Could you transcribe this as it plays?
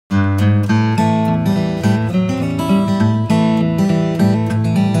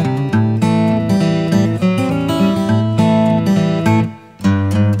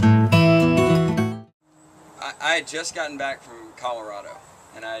had just gotten back from Colorado,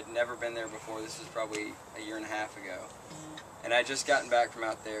 and I had never been there before. This was probably a year and a half ago. And I had just gotten back from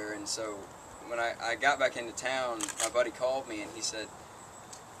out there, and so when I got back into town, my buddy called me and he said,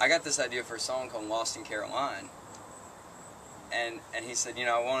 I got this idea for a song called Lost in Caroline. And he said, you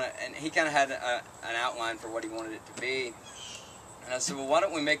know, I want to, and he kind of had an outline for what he wanted it to be. And I said, well, why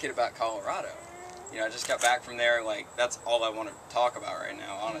don't we make it about Colorado? You know, I just got back from there, like, that's all I want to talk about right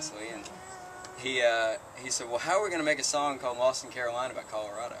now, honestly. And he said, well, how are we going to make a song called Lost in Carolina about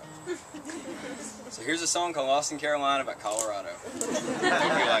Colorado? So here's a song called Lost in Carolina about Colorado.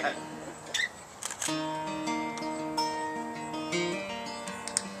 Hope you like it.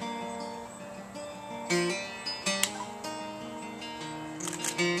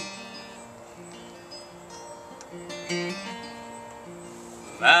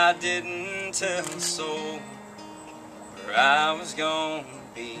 I didn't tell a soul where I was gonna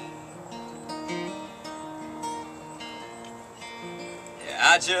be. Yeah,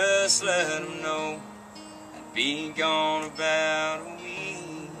 I just let them know I'd be gone about a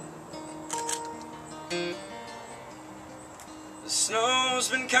week. The snow's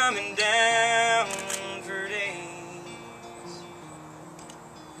been coming down for days.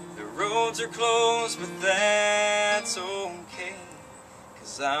 The roads are closed, but that's okay.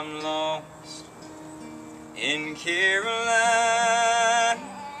 'Cause I'm lost in Caroline,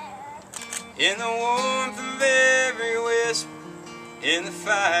 in the warmth of every whisper, in the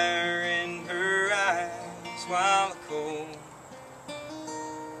fire in her eyes, while the cold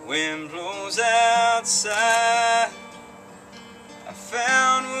wind blows outside. I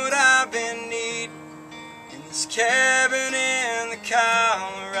found what I've been needing in this cabin in the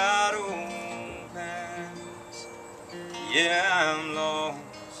Colorado pines. Yeah, I'm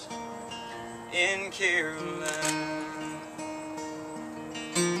lost in Caroline.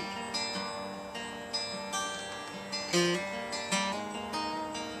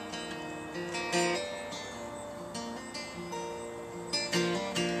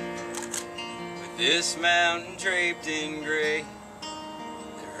 With this mountain draped in gray,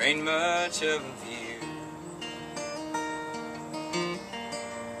 there ain't much of a view.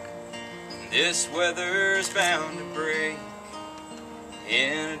 This weather's bound to break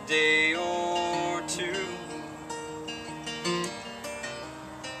in a day or two.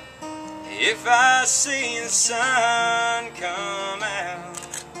 If I see the sun come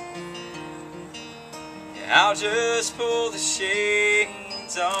out, yeah, I'll just pull the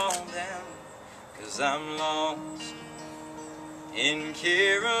shades all down. 'Cause I'm lost in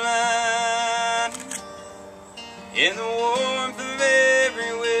Caroline, in the warmth of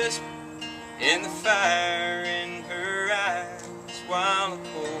every whisper, in the fire in her eyes, while the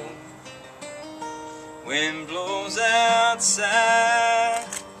cold wind blows outside.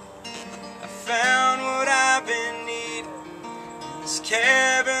 I found what I've been needing in this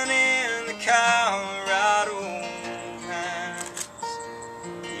cabin in the Colorado pines.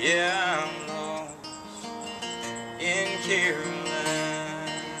 Yeah, I'm lost in Caroline.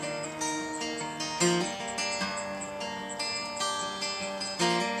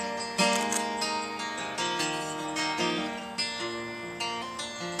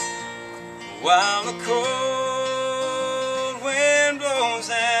 While the cold wind blows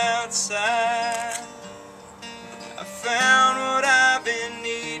outside, I found what I've been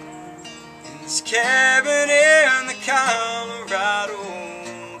needing in this cabin in the Colorado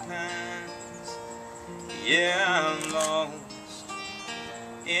pines. Yeah, I'm lost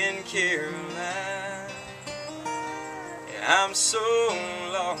in Caroline. Yeah, I'm so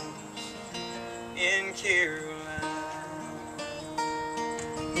lost in Caroline.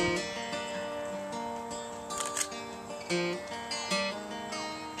 Mm-hmm.